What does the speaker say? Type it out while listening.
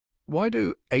Why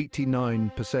do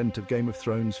 89% of Game of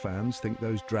Thrones fans think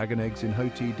those dragon eggs in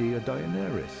HOTD are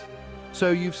Daenerys?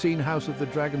 So you've seen House of the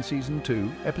Dragon Season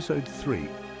 2, Episode 3.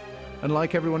 And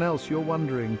like everyone else, you're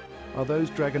wondering, are those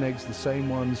dragon eggs the same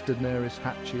ones Daenerys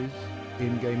hatches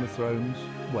in Game of Thrones?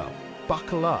 Well,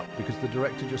 buckle up, because the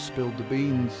director just spilled the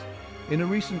beans. In a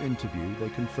recent interview, they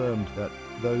confirmed that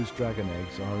those dragon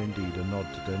eggs are indeed a nod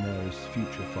to Daenerys'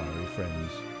 future fiery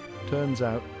friends. Turns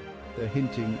out, they're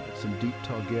hinting at some deep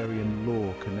Targaryen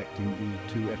lore connecting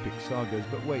the two epic sagas.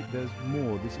 But wait, there's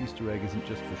more. This Easter egg isn't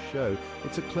just for show.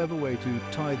 It's a clever way to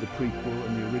tie the prequel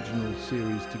and the original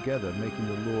series together, making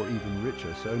the lore even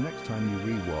richer. So next time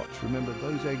you rewatch, remember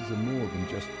those eggs are more than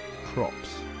just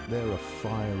props. They're a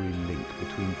fiery link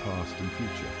between past and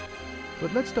future.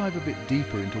 But let's dive a bit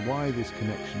deeper into why this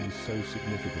connection is so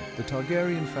significant. The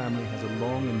Targaryen family has a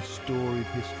long and storied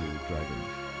history with dragons,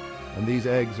 and these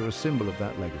eggs are a symbol of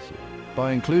that legacy.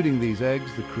 By including these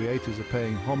eggs, the creators are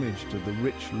paying homage to the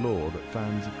rich lore that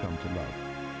fans have come to love.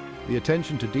 The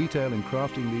attention to detail in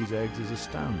crafting these eggs is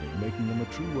astounding, making them a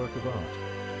true work of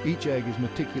art. Each egg is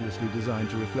meticulously designed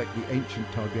to reflect the ancient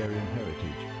Targaryen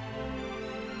heritage.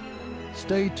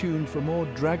 Stay tuned for more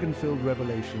dragon-filled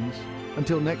revelations.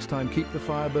 Until next time, keep the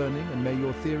fire burning, and may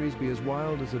your theories be as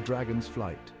wild as a dragon's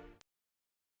flight.